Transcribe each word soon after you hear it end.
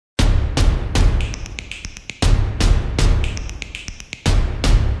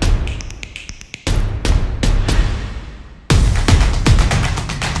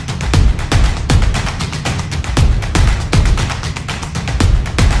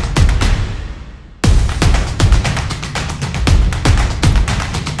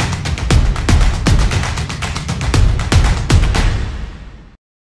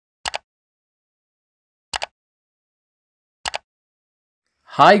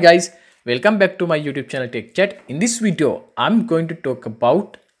Hi guys, welcome back to my YouTube channel Tech Chat. In this video, I'm going to talk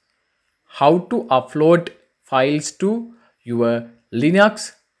about how to upload files to your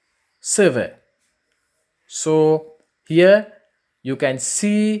Linux server. So here you can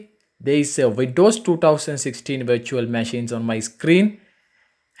see there is a Windows 2016 virtual machines on my screen,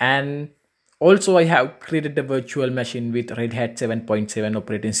 and also I have created a virtual machine with Red Hat 7.7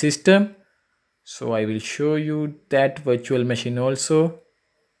 operating system. So I will show you that virtual machine also.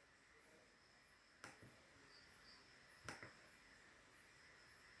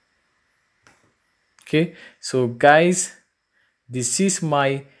 Okay, so guys, this is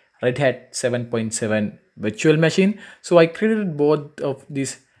my Red Hat 7.7 virtual machine. So I created both of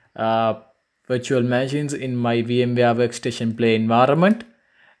these virtual machines in my VMware Workstation Play environment.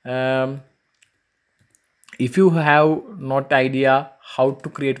 Um, if you have not idea how to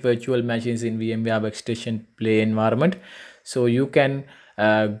create virtual machines in VMware Workstation Play environment, so you can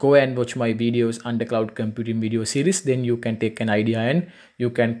go and watch my videos under cloud computing video series. Then you can take an idea and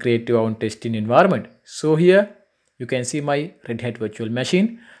you can create your own testing environment. So here you can see my Red Hat virtual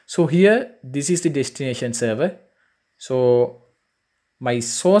machine. So here this is the destination server. So my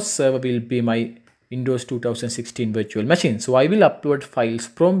source server will be my Windows 2016 virtual machine. So I will upload files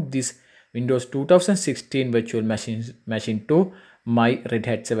from this Windows 2016 virtual machine to my Red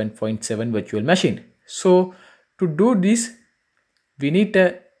Hat 7.7 virtual machine. So to do this, we need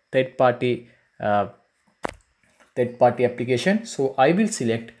a third-party application. So I will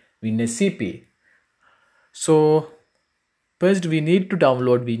select WinSCP. So first we need to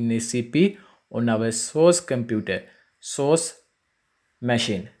download WinSCP on our source computer, source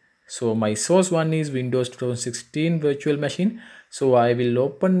machine. So my source one is Windows 2016 virtual machine. So I will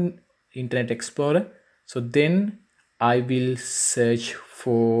open Internet Explorer. So then I will search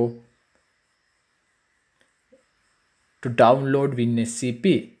for to download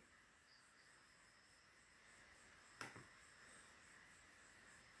WinSCP.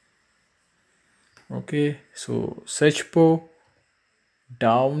 Okay, so search for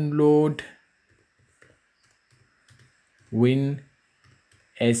download WinSCP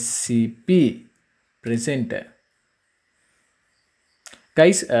presenter.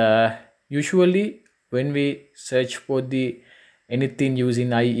 Guys, usually when we search for the anything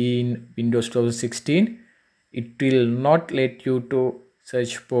using IE in Windows 2016, it will not let you to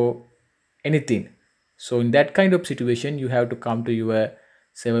search for anything. So in that kind of situation, you have to come to your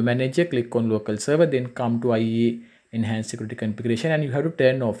server manager, click on local server, then come to IE enhanced security configuration, and you have to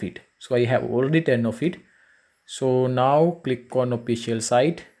turn off it. So I have already turned off it. So now click on official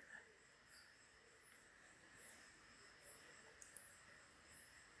site.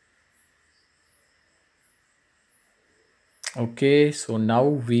 Okay, so now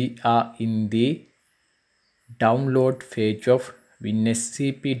we are in the download page of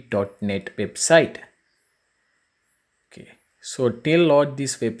winscp.net website. Okay, so till load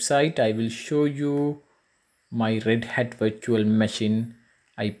this website, I will show you my Red Hat virtual machine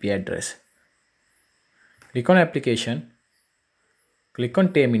IP address. Click on application, click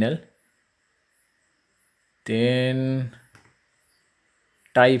on terminal, then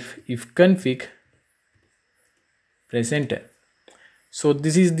type ifconfig press enter. So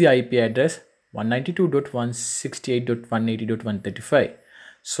this is the IP address 192.168.180.135.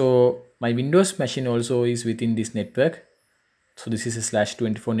 so my Windows machine also is within this network. So this is a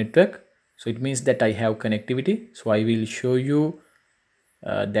 /24 network, so it means that I have connectivity. So I will show you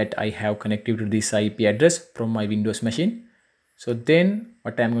that I have connectivity to this IP address from my Windows machine. So then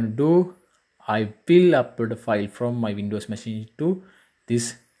what I'm going to do, I will upload a file from my Windows machine to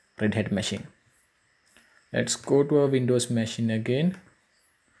this Red Hat machine. Let's go to a Windows machine again.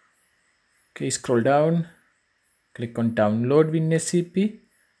 Okay, scroll down, click on download WinSCP.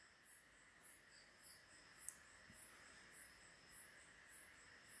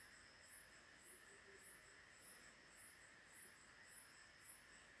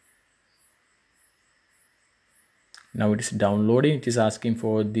 Now it is downloading. It is asking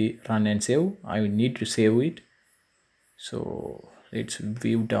for the run and save. I need to save it. So let's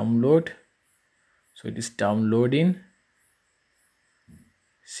view download. So it is downloading.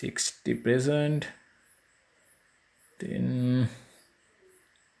 60%. Then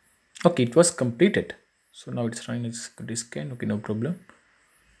okay, it was completed. So now it's running its scan. Okay, no problem.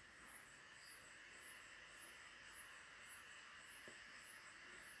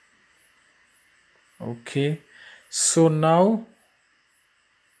 Okay, so now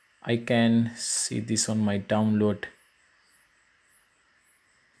I can see this on my download.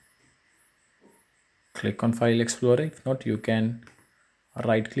 Click on File Explorer. If not, you can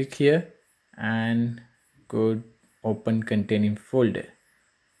right click here and go open containing folder.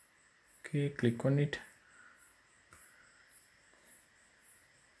 Okay, click on it.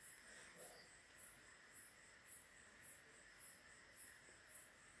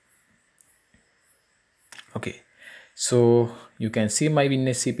 Okay, so you can see my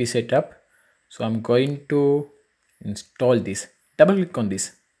WinSCP setup. So I'm going to install this. Double click on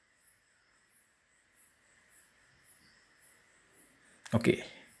this. Okay,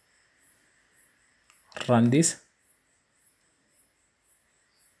 run this.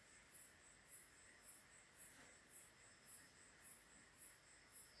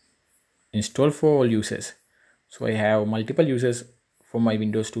 Install for all users. So I have multiple users for my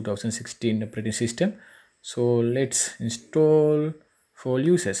Windows 2016 operating system. So let's install for all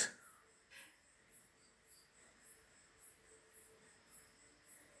users.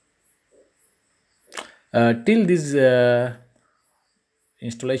 Till this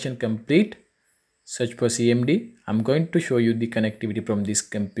installation complete, search for CMD. I'm going to show you the connectivity from this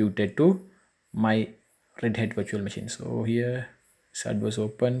computer to my Red Hat virtual machine. So here start was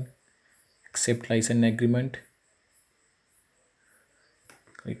open, accept license agreement,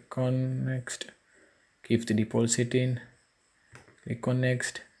 click on next, keep the default setting, click on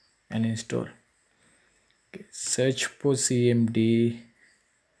next and install. Okay, search for CMD.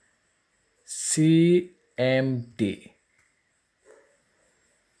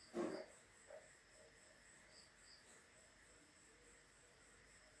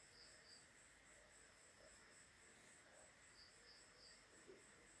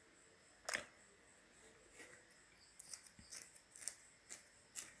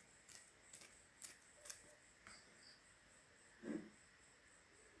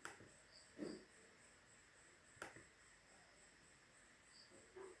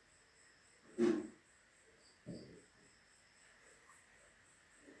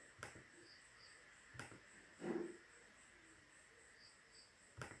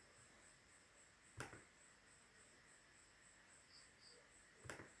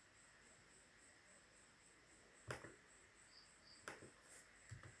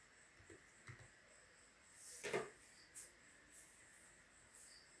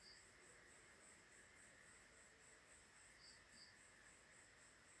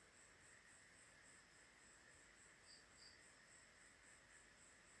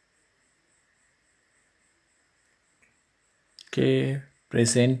 Okay,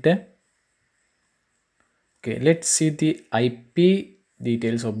 press enter. Okay, let's see the IP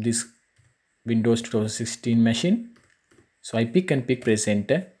details of this Windows 2016 machine. So IP config, press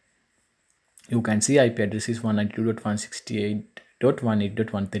enter. You can see IP address is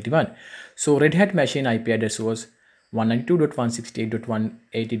 192.168.18.131. So Red Hat machine IP address was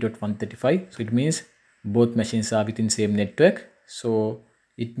 192.168.180.135. So it means both machines are within same network. So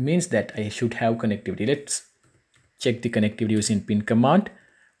it means that I should have connectivity. Let's check the connectivity using pin command.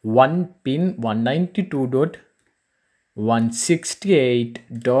 One pin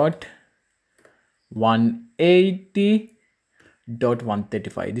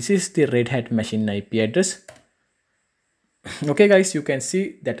 192.168.180.135. This is the Red Hat machine IP address. Okay guys, you can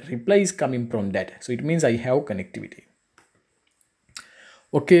see that reply is coming from that. So it means I have connectivity.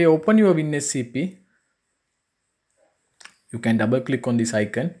 Okay, open your WinSCP. You can double click on this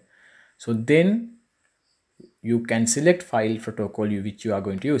icon. So then you can select file protocol which you are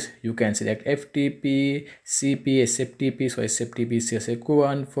going to use. You can select FTP, CP, SFTP. So SFTP is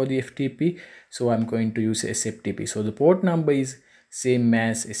SFTP1 for the FTP. So I'm going to use SFTP. So the port number is same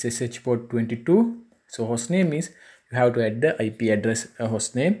as SSH port 22. So host name is, you have to add the IP address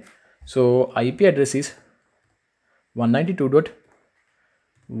host name. So IP address is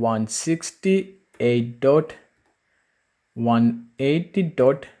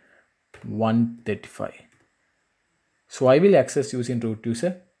 192.168.180.135. So I will access using root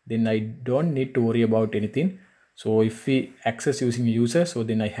user, then I don't need to worry about anything. So if we access using user, so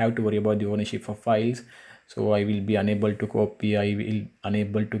then I have to worry about the ownership of files. So I will be unable to copy, I will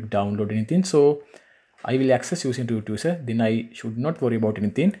unable to download anything. So I will access using root user, then I should not worry about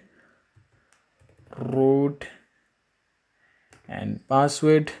anything. Root and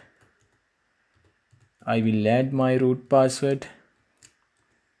password. I will add my root password.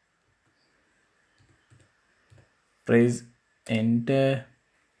 Press enter.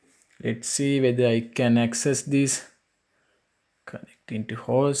 Let's see whether I can access this. Connecting to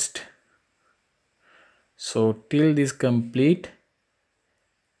host. So till this complete.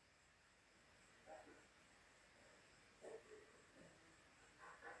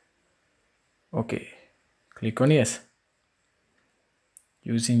 Okay, click on yes.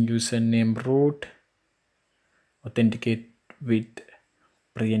 Using username root, authenticate with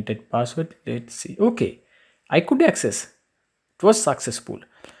pre-entered password. Let's see. Okay, I could access. It was successful.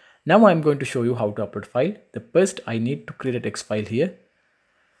 Now I'm going to show you how to upload file. The first I need to create a text file here.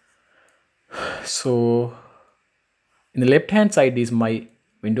 So in the left hand side is my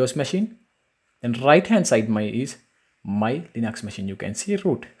Windows machine, and right hand side is my Linux machine. You can see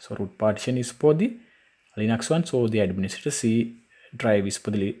root. So root partition is for the Linux one. So the administrator C drive is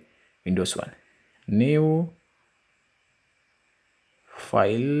for the Windows one. New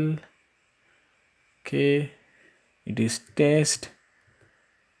file. Okay, it is test.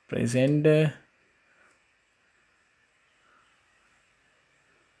 Press enter.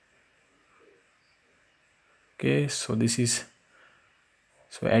 Okay, so this is,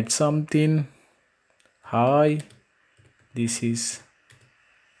 so add something. Hi, this is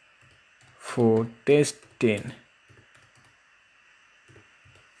for test 10.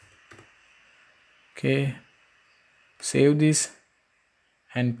 Okay, save this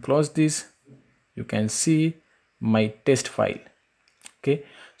and close this. You can see my test file. Okay,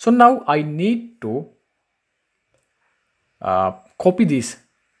 so now I need to copy this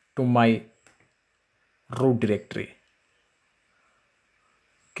to my root directory.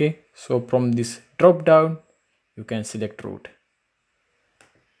 Okay, so from this drop down you can select root.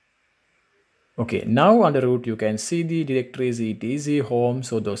 Okay, now under root you can see the directories, etc, home,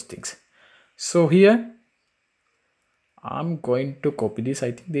 so those things. So here I'm going to copy this.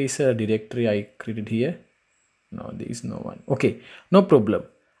 I think there is a directory I created here. No, there is no one. Okay, no problem.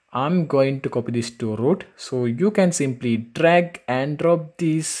 I'm going to copy this to root. So you can simply drag and drop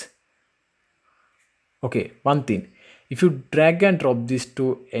this. Okay, one thing, if you drag and drop this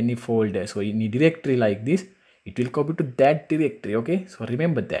to any folder, so any directory like this, it will copy to that directory. Okay, so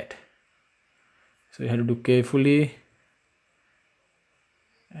remember that. So you have to do carefully.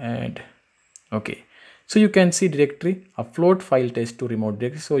 And okay, so you can see directory upload file test to remote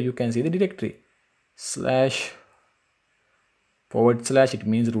directory. So you can see the directory // it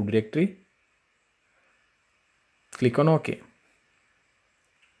means root directory. Click on OK.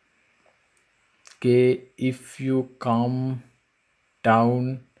 Okay, if you come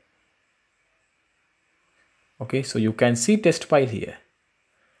down, okay, so you can see test file here.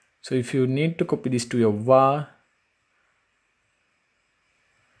 So if you need to copy this to your var,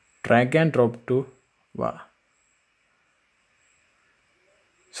 drag and drop to var.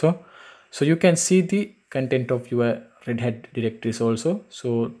 So you can see the content of your Red Hat directories also.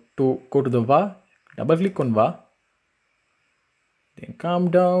 So to go to the var, double click on var, then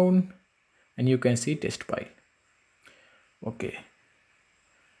come down and you can see test file. Okay,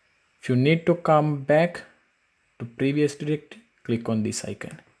 if you need to come back to previous directory, click on this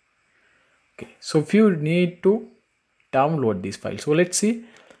icon. Okay, so if you need to download this file, so let's see,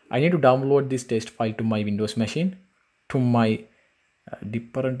 I need to download this test file to my Windows machine, to my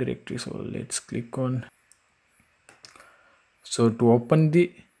different directory. So let's click on, so to open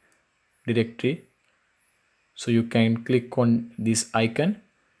the directory, so you can click on this icon,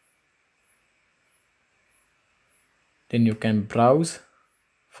 then you can browse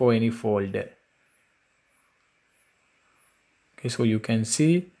for any folder. Okay, so you can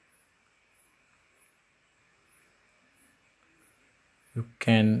see, you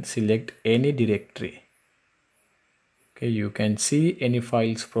can select any directory. Okay, you can see any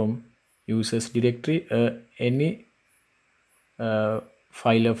files from users directory, any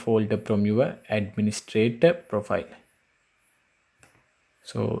file or folder from your administrator profile.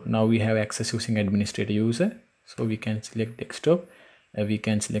 So now we have access using administrator user. So we can select desktop, we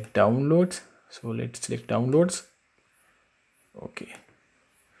can select downloads. So let's select downloads. Okay,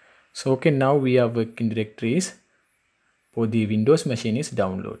 so okay, now we are working directories for the Windows machine is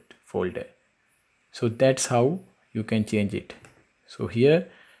download folder. So that's how you can change it. So here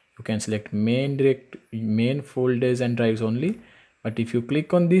you can select main folders and drives only, but if you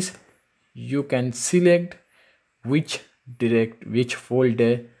click on this, you can select which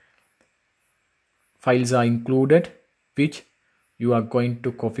folder files are included, which you are going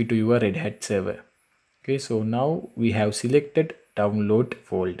to copy to your Red Hat server. Okay, so now we have selected download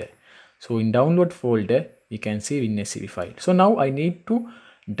folder. So in download folder we can see WinSCP file. So now I need to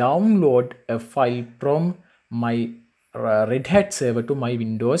download a file from my Red Hat server to my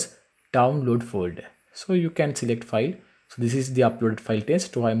Windows download folder. So you can select file. So this is the uploaded file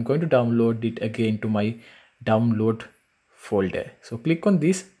test. So I'm going to download it again to my download folder. So click on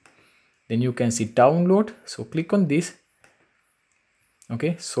this, then you can see download. So click on this.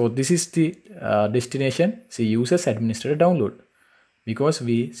 Okay, so this is the destination. See users administrator download, because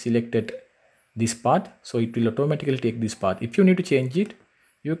we selected this path, so it will automatically take this path. If you need to change it,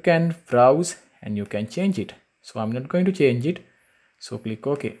 you can browse and you can change it. So I'm not going to change it, so click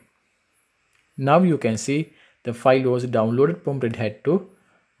OK. Now you can see the file was downloaded from Red Hat to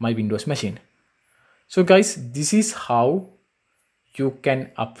my Windows machine. So guys, this is how you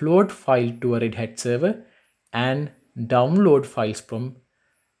can upload file to a Red Hat server and download files from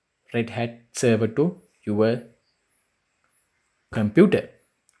Red Hat server to your computer.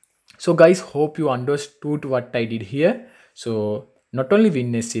 So guys, hope you understood what I did here. So not only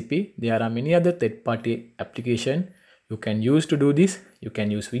WinSCP, there are many other third-party application you can use to do this. You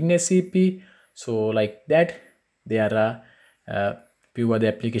can use WinSCP. So like that, there are few other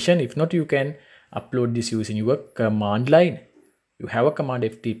application. If not, you can upload this using your command line. You have a command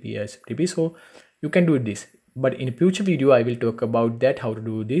FTP as FTP, so you can do this. But in a future video, I will talk about that, how to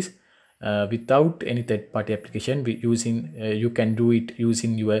do this without any third-party application. You can do it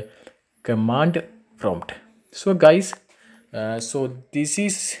using your command prompt. So guys, so this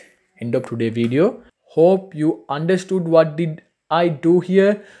is end of today's video. Hope you understood what did I do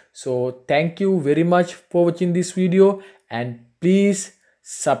here. So thank you very much for watching this video, and please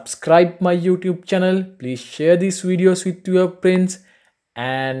subscribe my YouTube channel. Please share these videos with your friends,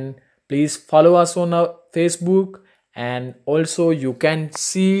 and please follow us on our Facebook. And also you can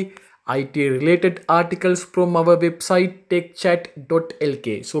see IT related articles from our website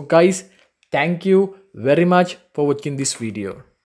techchat.lk. So guys, thank you very much for watching this video.